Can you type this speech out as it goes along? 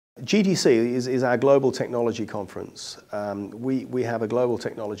GTC is our global technology conference. We have a global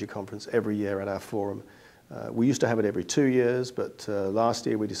technology conference every year at our forum. We used to have it every 2 years, but last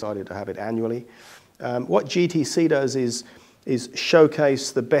year we decided to have it annually. What GTC does is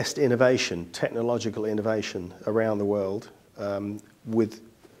showcase the best innovation, technological innovation around the world, with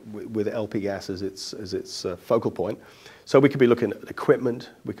LP gas as its focal point. So we could be looking at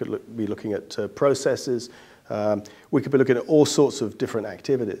equipment, we could be looking at processes, we could be looking at all sorts of different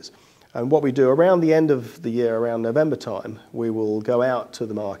activities. And what we do around the end of the year, around November time, we will go out to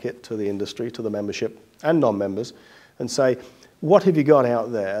the market, to the industry, to the membership and non-members, and say, what have you got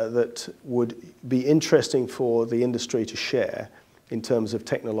out there that would be interesting for the industry to share in terms of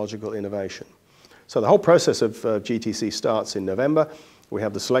technological innovation? So the whole process of GTC starts in November. We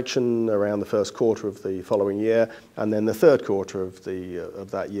have the selection around the first quarter of the following year, and then the third quarter of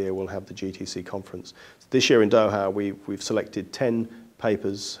that year we'll have the GTC conference. This year in Doha we've selected 10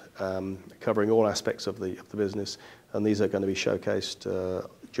 papers covering all aspects of the business, and these are going to be showcased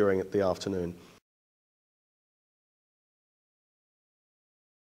during the afternoon.